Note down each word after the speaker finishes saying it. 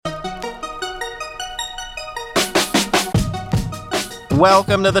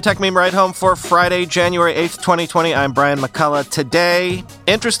Welcome to the Tech Meme Ride Home for Friday, January 8th, 2020. I'm Brian McCullough. Today,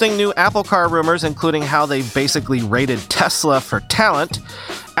 interesting new Apple Car rumors, including how they basically rated Tesla for talent.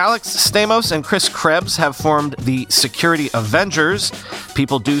 Alex Stamos and Chris Krebs have formed the Security Avengers.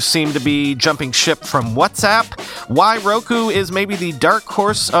 People do seem to be jumping ship from WhatsApp. Why Roku is maybe the dark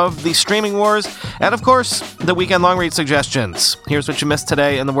horse of the streaming wars. And of course, the weekend long read suggestions. Here's what you missed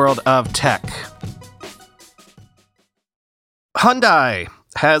today in the world of tech. Hyundai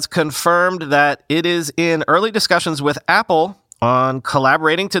has confirmed that it is in early discussions with Apple on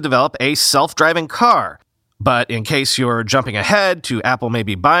collaborating to develop a self-driving car. But in case you're jumping ahead to Apple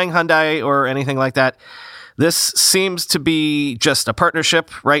maybe buying Hyundai or anything like that, this seems to be just a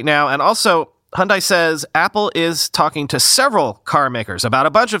partnership right now. And also, Hyundai says Apple is talking to several car makers about a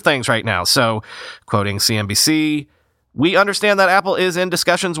bunch of things right now. So, quoting CNBC, "We understand that Apple is in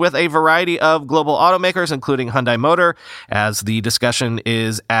discussions with a variety of global automakers, including Hyundai Motor. As the discussion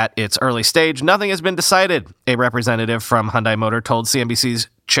is at its early stage, nothing has been decided," a representative from Hyundai Motor told CNBC's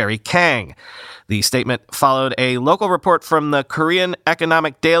Cherry Kang. The statement followed a local report from the Korean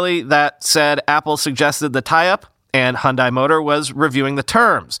Economic Daily that said Apple suggested the tie-up and Hyundai Motor was reviewing the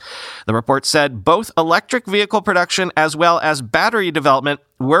terms. The report said both electric vehicle production as well as battery development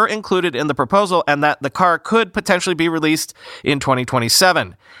were included in the proposal and that the car could potentially be released in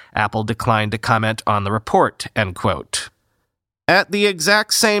 2027. Apple declined to comment on the report, end quote. At the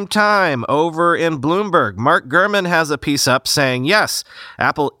exact same time, over in Bloomberg, Mark Gurman has a piece up saying, yes,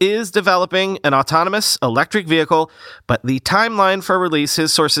 Apple is developing an autonomous electric vehicle, but the timeline for release,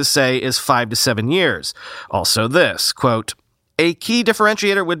 his sources say, is 5 to 7 years. Also this, quote, "A key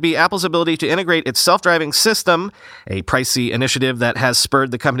differentiator would be Apple's ability to integrate its self-driving system, a pricey initiative that has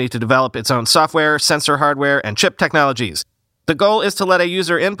spurred the company to develop its own software, sensor hardware, and chip technologies. The goal is to let a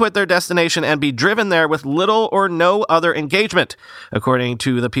user input their destination and be driven there with little or no other engagement," according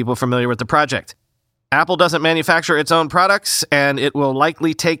to the people familiar with the project. Apple doesn't manufacture its own products, and it will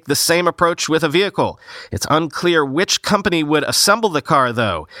likely take the same approach with a vehicle. It's unclear which company would assemble the car,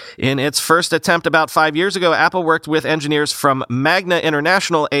 though. In its first attempt about 5 years ago, Apple worked with engineers from Magna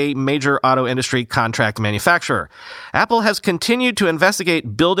International, a major auto industry contract manufacturer. Apple has continued to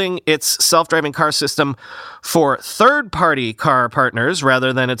investigate building its self-driving car system for third-party car partners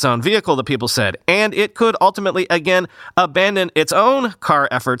rather than its own vehicle, the people said, and it could ultimately, again, abandon its own car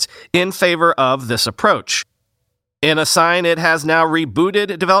efforts in favor of this approach. In a sign it has now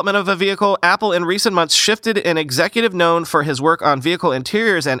rebooted development of a vehicle, Apple in recent months shifted an executive known for his work on vehicle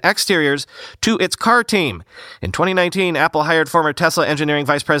interiors and exteriors to its car team. In 2019, Apple hired former Tesla engineering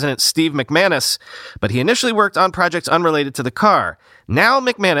vice president Steve McManus, but he initially worked on projects unrelated to the car. Now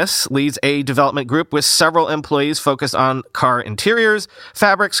McManus leads a development group with several employees focused on car interiors,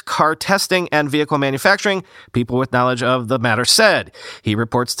 fabrics, car testing, and vehicle manufacturing, people with knowledge of the matter said. He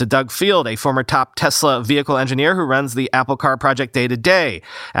reports to Doug Field, a former top Tesla vehicle engineer who runs the Apple Car project day to day.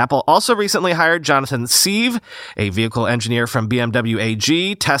 Apple also recently hired Jonathan Sieve, a vehicle engineer from BMW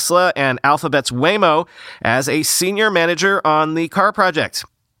AG, Tesla, and Alphabet's Waymo, as a senior manager on the car project.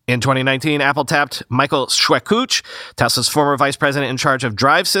 In 2019, Apple tapped Michael Schwekuch, Tesla's former vice president in charge of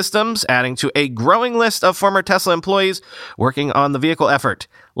drive systems, adding to a growing list of former Tesla employees working on the vehicle effort.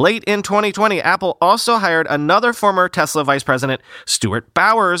 Late in 2020, Apple also hired another former Tesla vice president, Stuart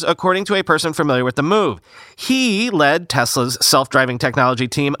Bowers, according to a person familiar with the move. He led Tesla's self-driving technology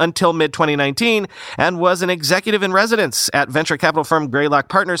team until mid-2019 and was an executive in residence at venture capital firm Greylock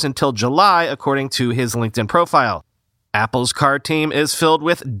Partners until July, according to his LinkedIn profile. Apple's car team is filled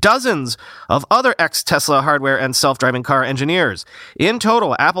with dozens of other ex-Tesla hardware and self-driving car engineers. In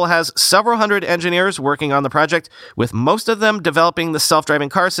total, Apple has several hundred engineers working on the project, with most of them developing the self-driving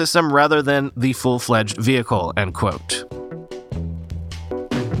car system rather than the full-fledged vehicle, end quote.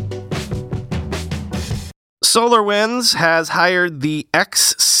 SolarWinds has hired the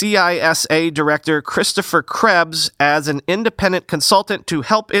ex-CISA director Christopher Krebs as an independent consultant to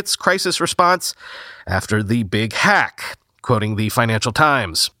help its crisis response after the big hack, quoting the Financial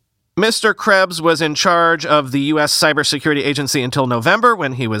Times. Mr. Krebs was in charge of the U.S. Cybersecurity Agency until November,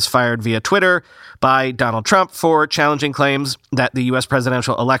 when he was fired via Twitter by Donald Trump for challenging claims that the U.S.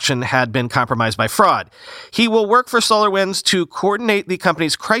 presidential election had been compromised by fraud. He will work for SolarWinds to coordinate the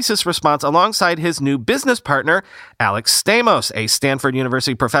company's crisis response alongside his new business partner, Alex Stamos, a Stanford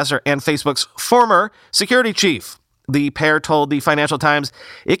University professor and Facebook's former security chief. The pair told the Financial Times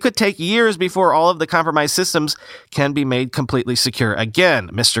it could take years before all of the compromised systems can be made completely secure again.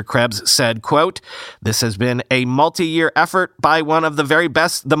 Mr. Krebs said, quote, "This has been a multi-year effort by one of the very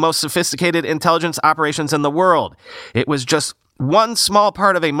best, the most sophisticated intelligence operations in the world. It was just one small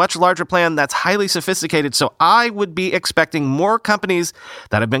part of a much larger plan that's highly sophisticated, so I would be expecting more companies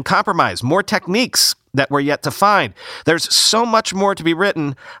that have been compromised, more techniques that we're yet to find. There's so much more to be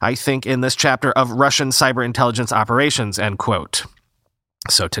written, I think, in this chapter of Russian cyber intelligence operations, end quote.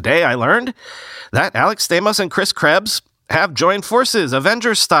 So today I learned that Alex Stamos and Chris Krebs have joined forces,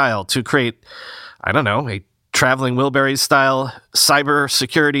 Avengers style, to create, I don't know, a Traveling Wilburys style cyber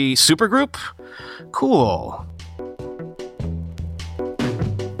security supergroup? Cool.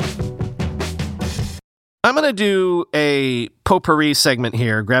 I'm going to do a potpourri segment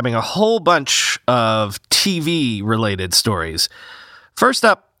here, grabbing a whole bunch of TV-related stories. First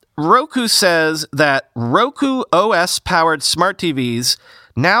up, Roku says that Roku OS-powered smart TVs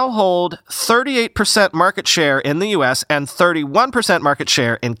now hold 38% market share in the US and 31% market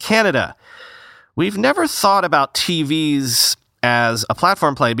share in Canada. We've never thought about TVs as a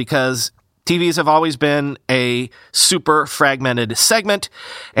platform play because TVs have always been a super fragmented segment.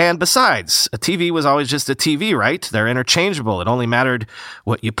 And besides, a TV was always just a TV, right? They're interchangeable. It only mattered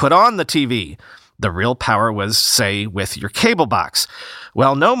what you put on the TV. The real power was, say, with your cable box.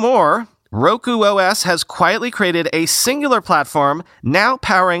 Well, no more. Roku OS has quietly created a singular platform now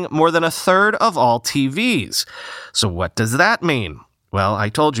powering more than a third of all TVs. So what does that mean? Well, I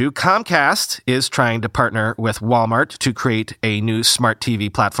told you, Comcast is trying to partner with Walmart to create a new smart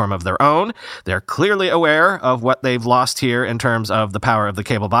TV platform of their own. They're clearly aware of what they've lost here in terms of the power of the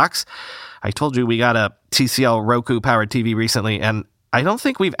cable box. I told you we got a TCL Roku-powered TV recently, and I don't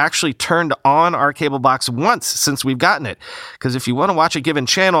think we've actually turned on our cable box once since we've gotten it. Because if you want to watch a given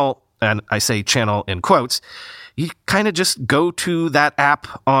channel, and I say channel in quotes, you kind of just go to that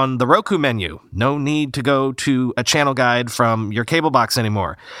app on the Roku menu. No need to go to a channel guide from your cable box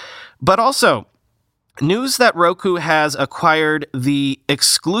anymore. But also, news that Roku has acquired the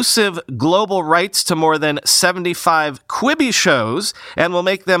exclusive global rights to more than 75 Quibi shows and will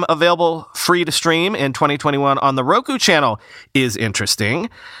make them available free to stream in 2021 on the Roku channel is interesting.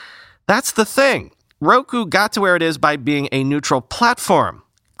 That's the thing. Roku got to where it is by being a neutral platform.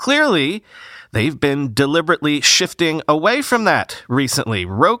 Clearly, they've been deliberately shifting away from that recently.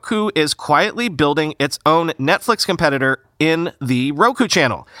 Roku is quietly building its own Netflix competitor in the Roku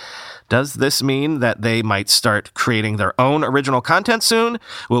channel. Does this mean that they might start creating their own original content soon?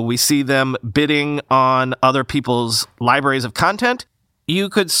 Will we see them bidding on other people's libraries of content? You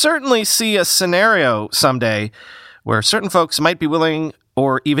could certainly see a scenario someday where certain folks might be willing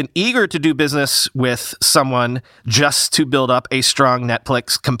or even eager to do business with someone just to build up a strong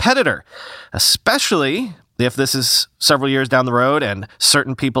Netflix competitor, especially if this is several years down the road and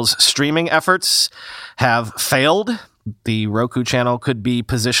certain people's streaming efforts have failed. The Roku channel could be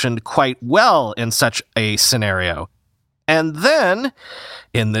positioned quite well in such a scenario. And then,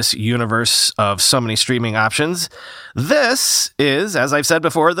 in this universe of so many streaming options, this is, as I've said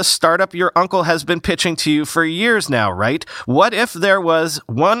before, the startup your uncle has been pitching to you for years now, right? What if there was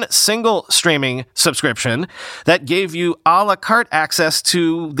one single streaming subscription that gave you a la carte access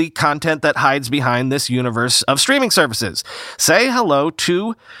to the content that hides behind this universe of streaming services? Say hello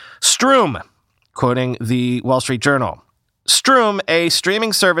to Stroom, quoting the Wall Street Journal. Stroom, a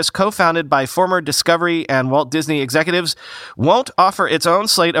streaming service co-founded by former Discovery and Walt Disney executives, won't offer its own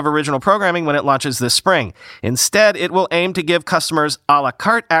slate of original programming when it launches this spring. Instead, it will aim to give customers a la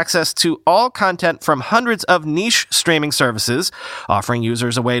carte access to all content from hundreds of niche streaming services, offering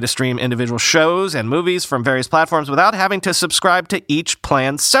users a way to stream individual shows and movies from various platforms without having to subscribe to each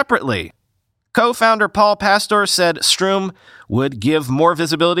plan separately. Co-founder Paul Pastor said Stroom would give more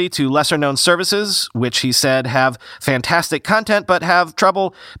visibility to lesser-known services, which he said have fantastic content but have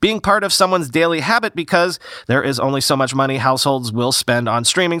trouble being part of someone's daily habit because there is only so much money households will spend on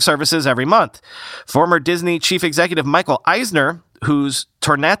streaming services every month. Former Disney chief executive Michael Eisner, whose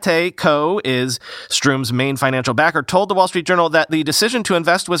Tornate Co. is Stroom's main financial backer, told the Wall Street Journal that the decision to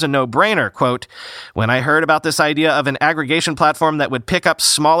invest was a no-brainer. Quote, "When I heard about this idea of an aggregation platform that would pick up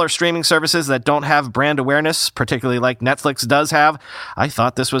smaller streaming services that don't have brand awareness, particularly like Netflix does have, I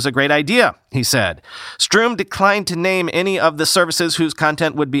thought this was a great idea," he said. Stroom declined to name any of the services whose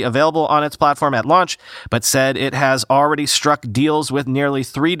content would be available on its platform at launch, but said it has already struck deals with nearly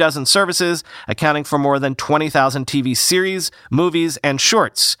 36 services, accounting for more than 20,000 TV series, movies, and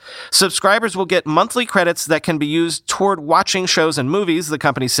shorts. Subscribers will get monthly credits that can be used toward watching shows and movies, the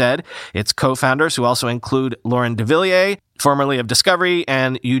company said. Its co-founders, who also include Lauren DeVilliers, formerly of Discovery,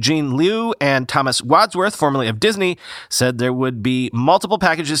 and Eugene Liu and Thomas Wadsworth, formerly of Disney, said there would be multiple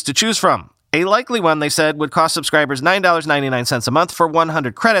packages to choose from. A likely one, they said, would cost subscribers $9.99 a month for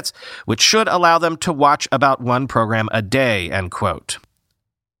 100 credits, which should allow them to watch about one program a day, end quote.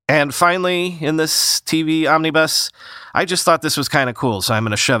 And finally, in this TV omnibus, I just thought this was kind of cool, so I'm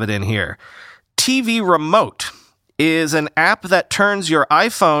going to shove it in here. TV Remote is an app that turns your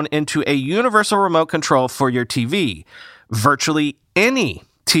iPhone into a universal remote control for your TV. Virtually any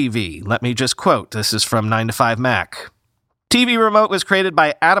TV. Let me just quote. This is from 9to5Mac. TV Remote was created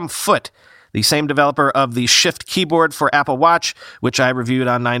by Adam Foote, the same developer of the Shift keyboard for Apple Watch, which I reviewed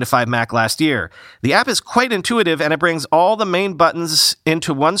on 9to5Mac last year. The app is quite intuitive, and it brings all the main buttons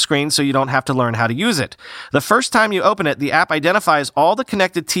into one screen so you don't have to learn how to use it. The first time you open it, the app identifies all the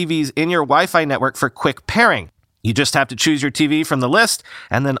connected TVs in your Wi-Fi network for quick pairing. You just have to choose your TV from the list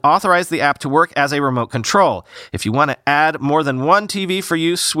and then authorize the app to work as a remote control. If you want to add more than one TV for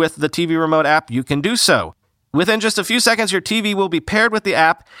use with the TV Remote app, you can do so. Within just a few seconds, your TV will be paired with the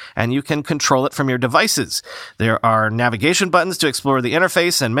app, and you can control it from your devices. There are navigation buttons to explore the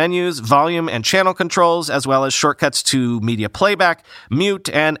interface and menus, volume and channel controls, as well as shortcuts to media playback, mute,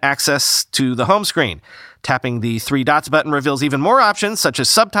 and access to the home screen. Tapping the three dots button reveals even more options, such as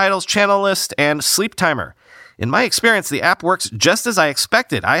subtitles, channel list, and sleep timer. In my experience, the app works just as I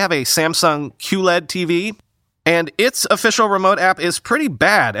expected. I have a Samsung QLED TV, and its official remote app is pretty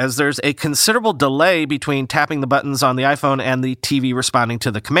bad, as there's a considerable delay between tapping the buttons on the iPhone and the TV responding to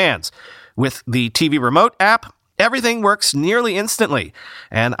the commands. With the TV Remote app, everything works nearly instantly,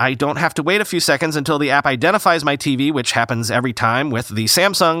 and I don't have to wait a few seconds until the app identifies my TV, which happens every time with the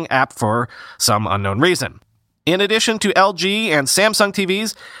Samsung app for some unknown reason. In addition to LG and Samsung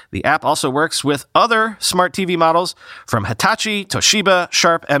TVs, the app also works with other smart TV models from Hitachi, Toshiba,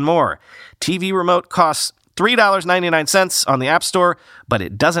 Sharp, and more. TV Remote costs $3.99 on the App Store, but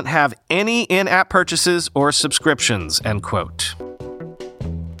it doesn't have any in-app purchases or subscriptions, end quote.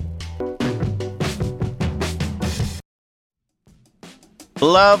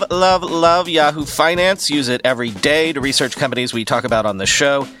 Love, love, love Yahoo Finance. Use it every day to research companies we talk about on the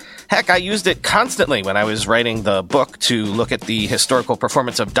show. Heck, I used it constantly when I was writing the book to look at the historical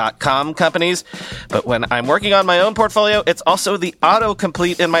performance of .com companies. But when I'm working on my own portfolio, it's also the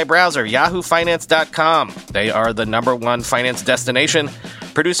autocomplete in my browser, yahoofinance.com. They are the #1 finance destination,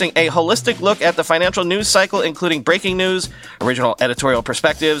 producing a holistic look at the financial news cycle, including breaking news, original editorial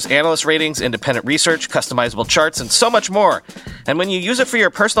perspectives, analyst ratings, independent research, customizable charts, and so much more. And when you use it for your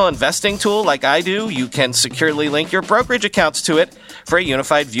personal investing tool like I do, you can securely link your brokerage accounts to it for a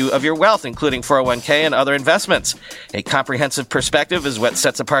unified view of your wealth, including 401k and other investments. A comprehensive perspective is what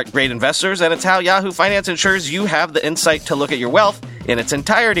sets apart great investors, and it's how Yahoo Finance ensures you have the insight to look at your wealth in its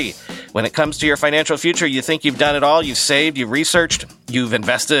entirety. When it comes to your financial future, you think you've done it all, you've saved, you've researched, you've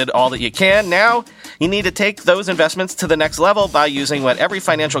invested all that you can. Now, you need to take those investments to the next level by using what every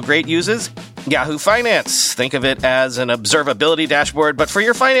financial great uses, Yahoo Finance. Think of it as an observability dashboard, but for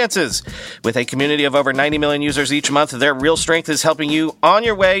your finances. With a community of over 90 million users each month, their real strength is helping you on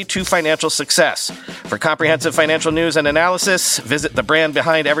your way to financial success. For comprehensive financial news and analysis, visit the brand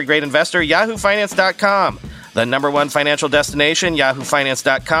behind every great investor, yahoofinance.com. The #1 financial destination,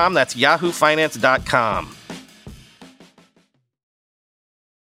 yahoofinance.com. That's yahoofinance.com.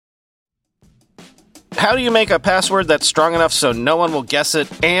 How do you make a password that's strong enough so no one will guess it,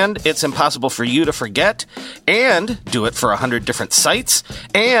 and it's impossible for you to forget, and do it for 100 different sites,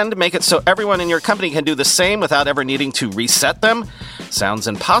 and make it so everyone in your company can do the same without ever needing to reset them? Sounds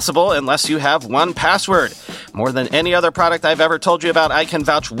impossible unless you have 1Password. More than any other product I've ever told you about, I can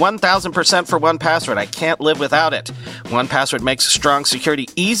vouch 1,000% for 1Password. I can't live without it. 1Password makes strong security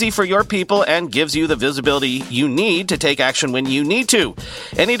easy for your people and gives you the visibility you need to take action when you need to.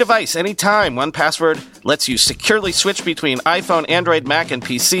 Any device, anytime, 1Password lets you securely switch between iPhone, Android, Mac, and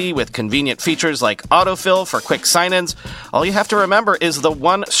PC with convenient features like autofill for quick sign-ins. All you have to remember is the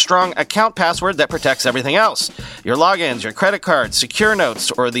one strong account password that protects everything else. Your logins, your credit cards, secure notes,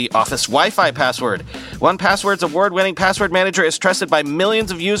 or the office Wi-Fi password. 1Password's award-winning password manager is trusted by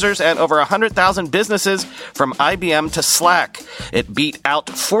millions of users and over 100,000 businesses from IBM to Slack. It beat out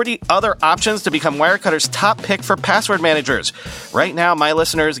 40 other options to become Wirecutter's top pick for password managers. Right now, my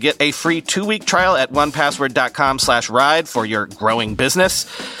listeners get a free 2-week trial at onepassword.com/ride for your growing business.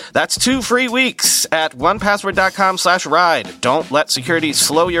 That's 2 free weeks at onepassword.com/ride. Don't let security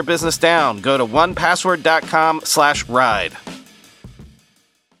slow your business down. Go to onepassword.com/ride.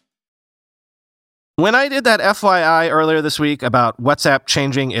 When I did that FYI earlier this week about WhatsApp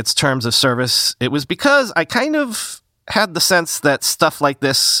changing its terms of service, it was because I kind of had the sense that stuff like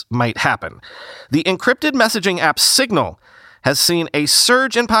this might happen. The encrypted messaging app Signal has seen a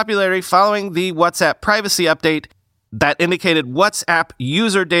surge in popularity following the WhatsApp privacy update that indicated WhatsApp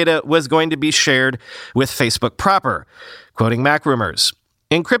user data was going to be shared with Facebook proper. Quoting Mac Rumors,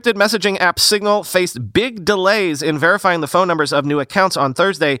 Encrypted messaging app Signal faced big delays in verifying the phone numbers of new accounts on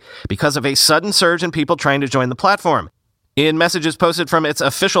Thursday because of a sudden surge in people trying to join the platform. In messages posted from its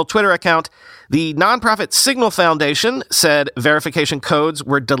official Twitter account, the nonprofit Signal Foundation said verification codes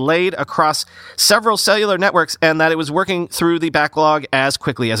were delayed across several cellular networks and that it was working through the backlog as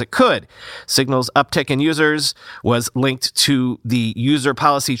quickly as it could. Signal's uptick in users was linked to the user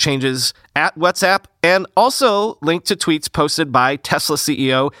policy changes at WhatsApp and also linked to tweets posted by Tesla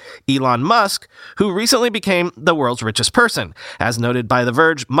CEO Elon Musk, who recently became the world's richest person. As noted by The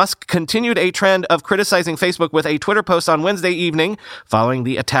Verge, Musk continued a trend of criticizing Facebook with a Twitter post on Wednesday evening following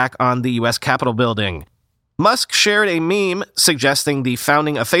the attack on the U.S. Capitol building. Musk shared a meme suggesting the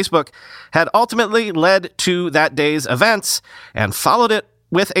founding of Facebook had ultimately led to that day's events and followed it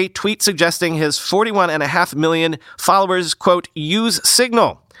with a tweet suggesting his 41.5 million followers, quote, use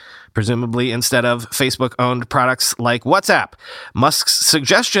Signal, presumably instead of Facebook-owned products like WhatsApp. Musk's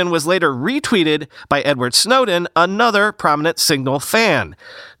suggestion was later retweeted by Edward Snowden, another prominent Signal fan.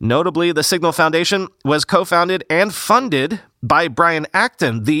 Notably, the Signal Foundation was co-founded and funded by Brian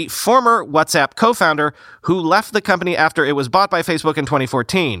Acton, the former WhatsApp co-founder who left the company after it was bought by Facebook in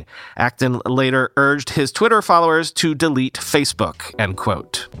 2014. Acton later urged his Twitter followers to delete Facebook, end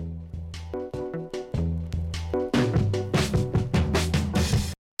quote.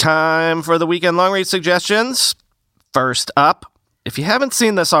 Time for the weekend long read suggestions. First up, if you haven't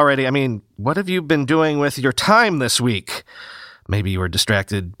seen this already, what have you been doing with your time this week? Maybe you were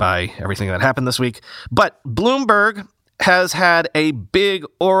distracted by everything that happened this week. But Bloomberg has had a big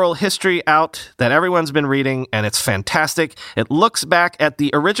oral history out that everyone's been reading, and it's fantastic. It looks back at the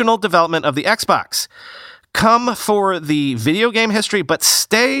original development of the Xbox. Come for the video game history, but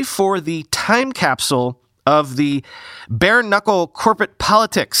stay for the time capsule of the bare-knuckle corporate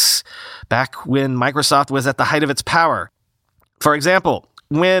politics back when Microsoft was at the height of its power. For example,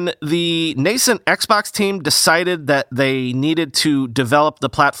 when the nascent Xbox team decided that they needed to develop the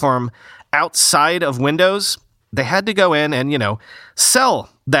platform outside of Windows, they had to go in and, sell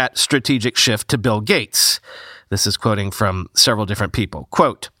that strategic shift to Bill Gates. This is quoting from several different people.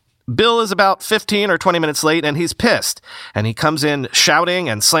 Quote, Bill is about 15 or 20 minutes late, and he's pissed. And he comes in shouting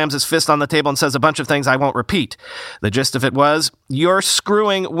and slams his fist on the table and says a bunch of things I won't repeat. The gist of it was, you're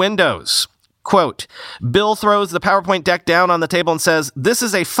screwing Windows. Quote, Bill throws the PowerPoint deck down on the table and says, this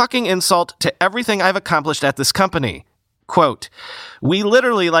is a fucking insult to everything I've accomplished at this company. Quote, we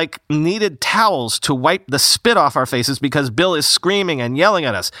literally needed towels to wipe the spit off our faces because Bill is screaming and yelling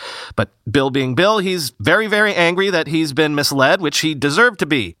at us. But Bill being Bill, he's very, very angry that he's been misled, which he deserved to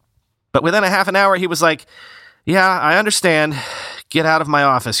be. But within a half an hour, he was like, yeah, I understand. Get out of my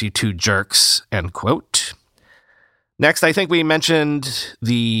office, you two jerks, end quote. Next, I think we mentioned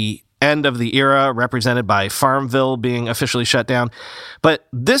the end of the era represented by Farmville being officially shut down. But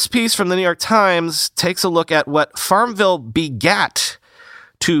this piece from the New York Times takes a look at what Farmville begat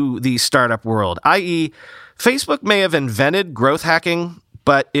to the startup world, i.e., Facebook may have invented growth hacking,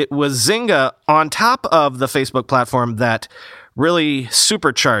 but it was Zynga on top of the Facebook platform that really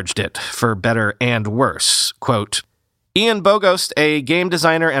supercharged it for better and worse. Quote, Ian Bogost, a game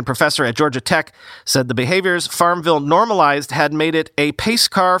designer and professor at Georgia Tech, said the behaviors Farmville normalized had made it a pace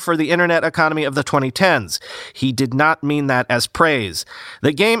car for the internet economy of the 2010s. He did not mean that as praise.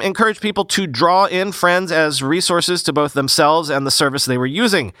 The game encouraged people to draw in friends as resources to both themselves and the service they were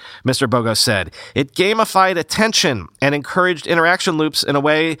using, Mr. Bogost said. It gamified attention and encouraged interaction loops in a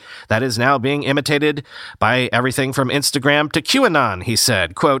way that is now being imitated by everything from Instagram to QAnon, he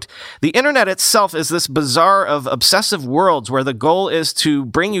said. Quote, the internet itself is this bazaar of obsessive worlds where the goal is to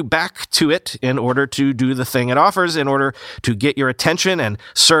bring you back to it in order to do the thing it offers, in order to get your attention and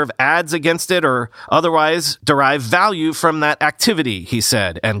serve ads against it or otherwise derive value from that activity, he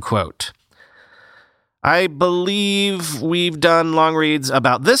said, end quote. I believe we've done long reads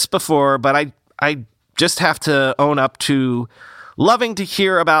about this before, but I just have to own up to loving to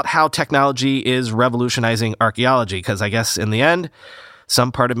hear about how technology is revolutionizing archaeology, because I guess in the end,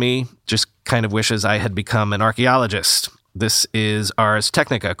 some part of me just kind of wishes I had become an archaeologist. This is Ars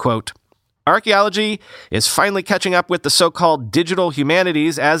Technica, quote, archaeology is finally catching up with the so-called digital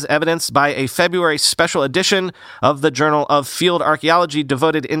humanities as evidenced by a February special edition of the Journal of Field Archaeology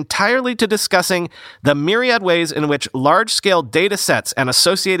devoted entirely to discussing the myriad ways in which large-scale data sets and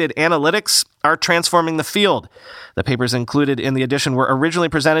associated analytics are transforming the field. The papers included in the edition were originally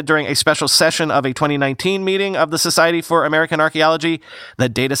presented during a special session of a 2019 meeting of the Society for American Archaeology. The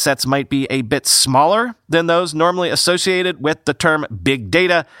data sets might be a bit smaller than those normally associated with the term big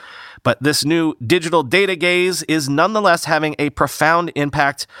data, but this new digital data gaze is nonetheless having a profound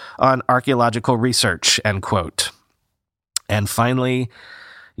impact on archaeological research, end quote. And finally,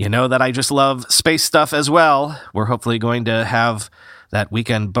 You know that I just love space stuff as well. We're hopefully going to have that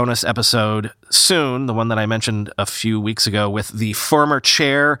weekend bonus episode soon, the one that I mentioned a few weeks ago with the former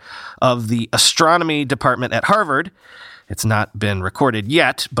chair of the astronomy department at Harvard. It's not been recorded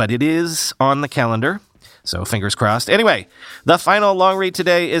yet, but it is on the calendar, so fingers crossed. Anyway, the final long read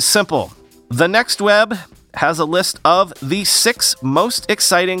today is simple. The Next Web has a list of the 6 most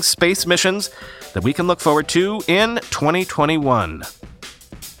exciting space missions that we can look forward to in 2021.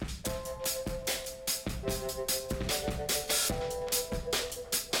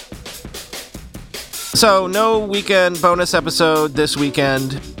 So, no weekend bonus episode this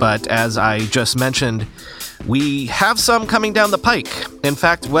weekend, but as I just mentioned, we have some coming down the pike. In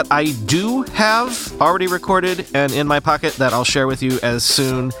fact, what I do have already recorded and in my pocket that I'll share with you as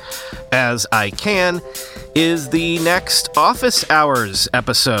soon as I can is the next Office Hours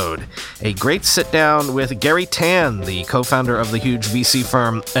episode. A great sit down with Gary Tan, the co-founder of the huge VC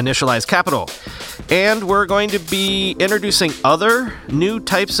firm Initialize Capital. And we're going to be introducing other new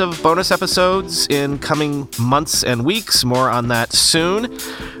types of bonus episodes in coming months and weeks. More on that soon.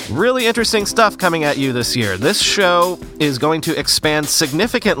 Really interesting stuff coming at you this year. This show is going to expand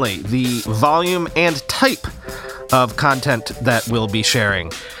significantly the volume and type of content that we'll be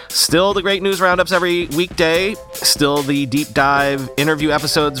sharing. Still the great news roundups every weekday, still the deep dive interview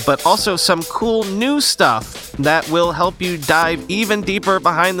episodes, but also some cool new stuff that will help you dive even deeper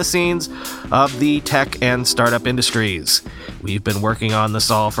behind the scenes of the tech and startup industries. We've been working on this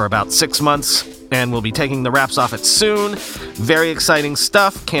all for about 6 months, and we'll be taking the wraps off it soon. Very exciting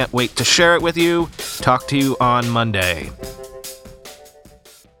stuff. Can't wait to share it with you. Talk to you on Monday.